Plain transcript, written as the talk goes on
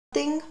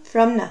something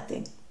from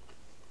nothing.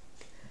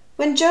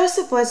 When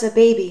Joseph was a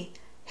baby,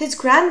 his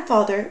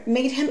grandfather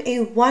made him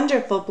a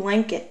wonderful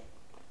blanket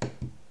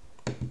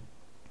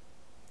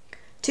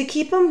to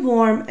keep him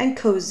warm and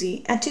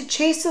cozy and to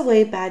chase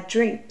away bad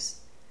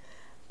dreams.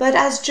 But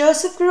as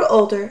Joseph grew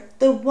older,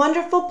 the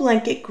wonderful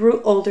blanket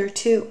grew older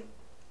too.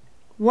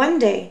 One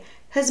day,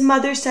 his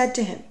mother said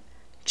to him,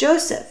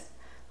 "Joseph,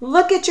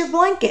 look at your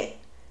blanket.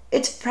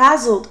 It's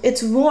frazzled,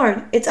 it's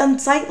worn, it's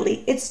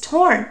unsightly, it's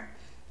torn.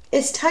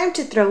 It's time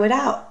to throw it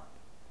out."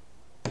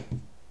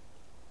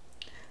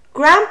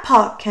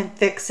 "Grandpa can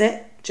fix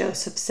it,"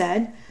 Joseph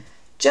said.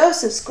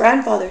 Joseph's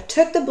grandfather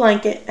took the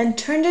blanket and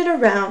turned it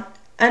around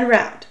and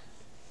round.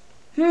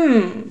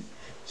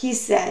 He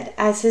said,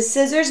 as his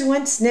scissors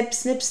went snip,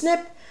 snip,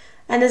 snip,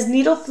 and his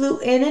needle flew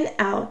in and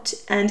out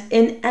and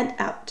in and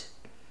out.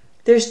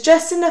 "There's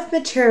just enough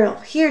material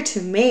here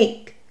to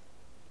make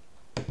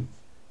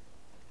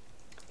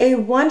a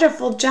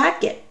wonderful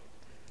jacket."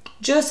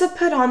 Joseph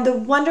put on the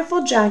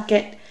wonderful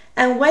jacket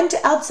and went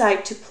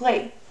outside to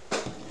play.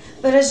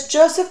 But as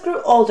Joseph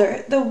grew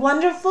older, the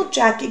wonderful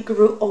jacket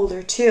grew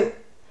older too.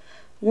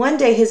 One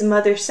day his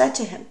mother said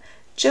to him,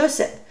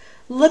 "Joseph,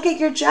 look at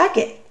your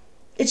jacket.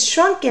 It's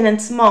shrunken and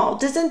small,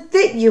 doesn't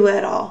fit you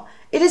at all.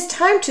 It is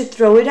time to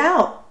throw it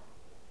out."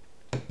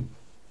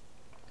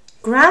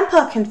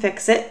 "Grandpa can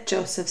fix it,"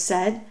 Joseph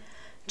said.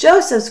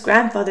 Joseph's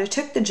grandfather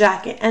took the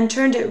jacket and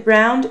turned it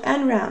round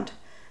and round.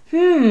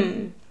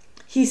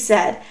 He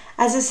said,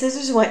 as his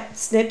scissors went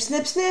snip,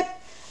 snip, snip,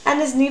 and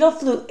his needle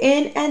flew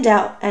in and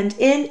out and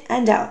in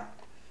and out.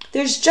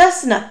 "There's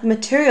just enough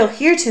material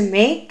here to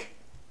make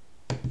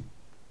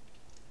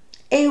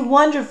a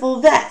wonderful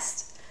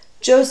vest."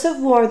 Joseph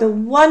wore the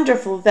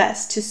wonderful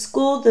vest to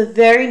school the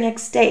very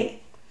next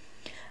day.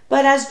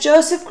 But as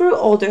Joseph grew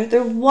older,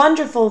 the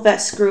wonderful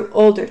vest grew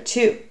older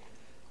too.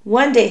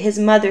 One day his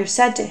mother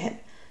said to him,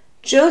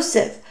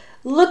 "Joseph,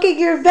 look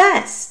at your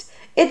vest.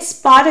 It's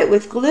spotted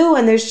with glue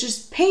and there's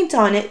just paint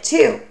on it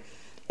too.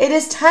 It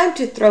is time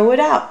to throw it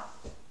out."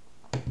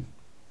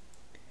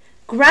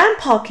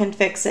 "Grandpa can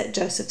fix it,"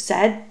 Joseph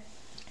said.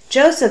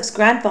 Joseph's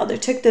grandfather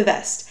took the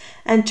vest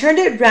and turned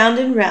it round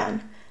and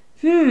round.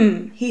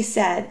 He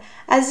said,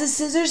 as the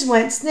scissors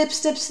went snip,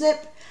 snip, snip,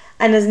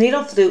 and his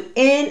needle flew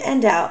in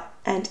and out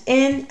and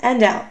in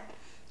and out.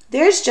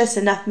 "There's just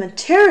enough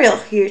material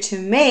here to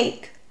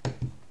make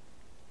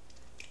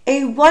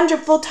a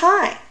wonderful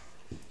tie."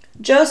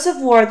 Joseph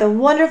wore the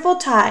wonderful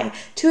tie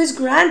to his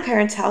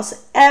grandparents' house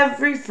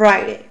every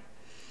Friday.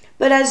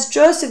 But as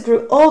Joseph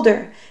grew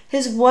older,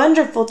 his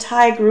wonderful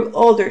tie grew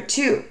older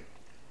too.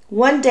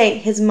 One day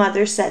his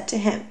mother said to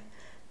him,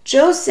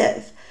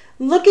 "Joseph,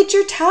 look at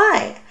your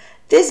tie.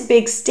 This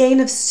big stain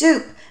of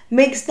soup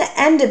makes the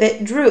end of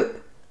it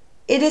droop.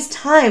 It is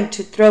time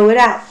to throw it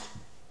out."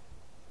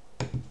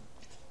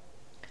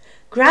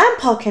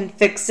 "Grandpa can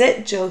fix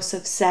it,"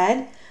 Joseph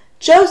said.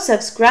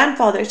 Joseph's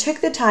grandfather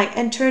took the tie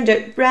and turned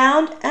it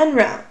round and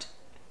round.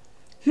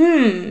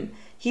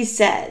 He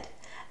said,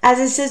 as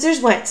his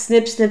scissors went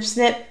snip, snip,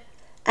 snip,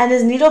 and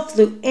his needle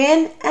flew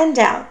in and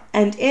out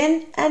and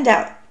in and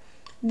out.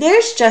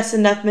 "There's just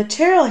enough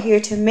material here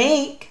to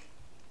make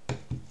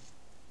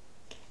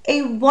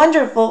a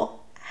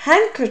wonderful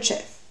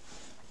handkerchief."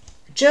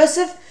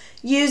 Joseph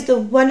used the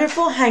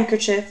wonderful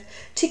handkerchief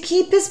to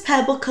keep his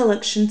pebble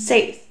collection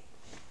safe.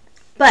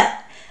 But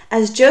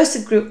as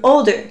Joseph grew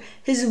older,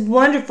 his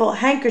wonderful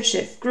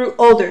handkerchief grew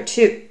older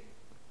too.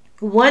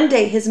 One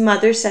day his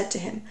mother said to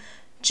him,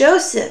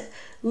 "Joseph,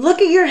 look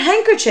at your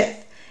handkerchief.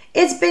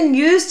 It's been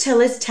used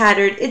till it's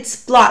tattered, it's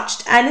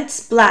splotched, and it's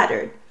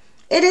splattered.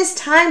 It is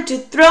time to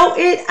throw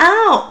it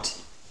out."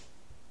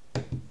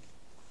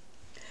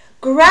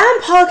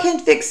 "Grandpa can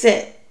fix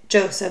it,"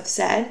 Joseph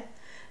said.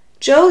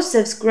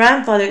 Joseph's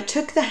grandfather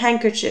took the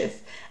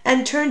handkerchief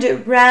and turned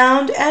it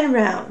round and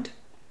round.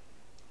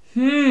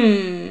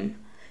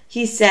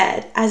 He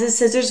said, as his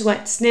scissors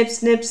went snip,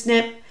 snip,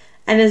 snip,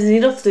 and his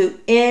needle flew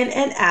in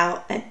and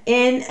out and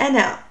in and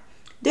out.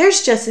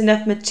 "There's just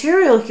enough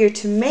material here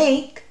to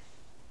make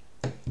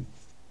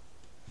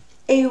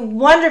a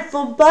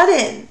wonderful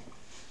button."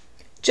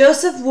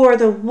 Joseph wore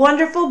the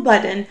wonderful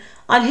button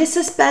on his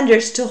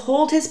suspenders to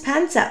hold his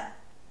pants up.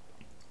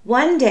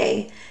 One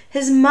day,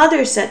 his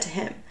mother said to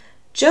him,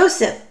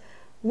 "Joseph,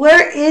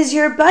 where is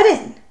your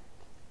button?"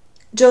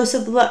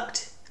 Joseph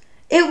looked.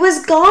 It was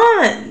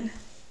gone.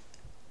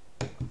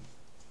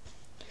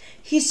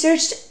 He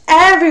searched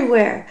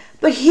everywhere,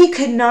 but he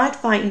could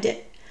not find it.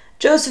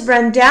 Joseph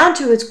ran down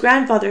to his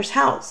grandfather's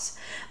house.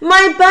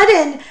 "My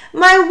button,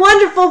 my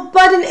wonderful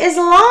button is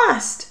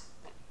lost."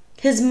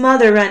 His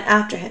mother ran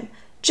after him.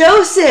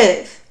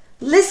 "Joseph,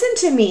 listen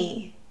to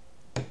me.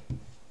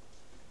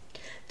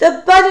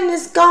 The button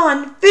is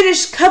gone,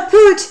 finished,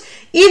 kaput.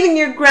 Even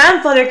your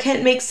grandfather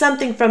can't make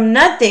something from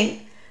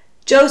nothing."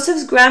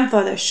 Joseph's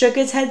grandfather shook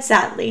his head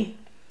sadly.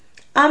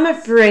 "I'm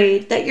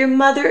afraid that your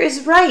mother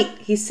is right,"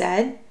 he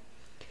said.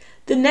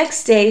 The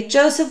next day,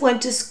 Joseph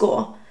went to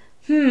school.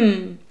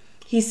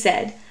 He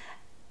said,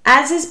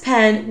 as his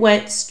pen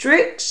went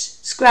scritch,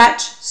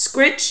 scratch,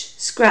 scritch,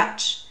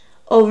 scratch.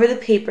 over the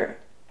paper.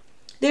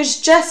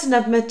 There's just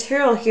enough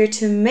material here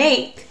to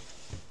make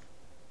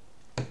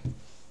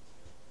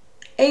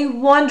a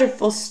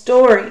wonderful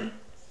story.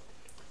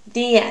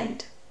 The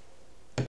end.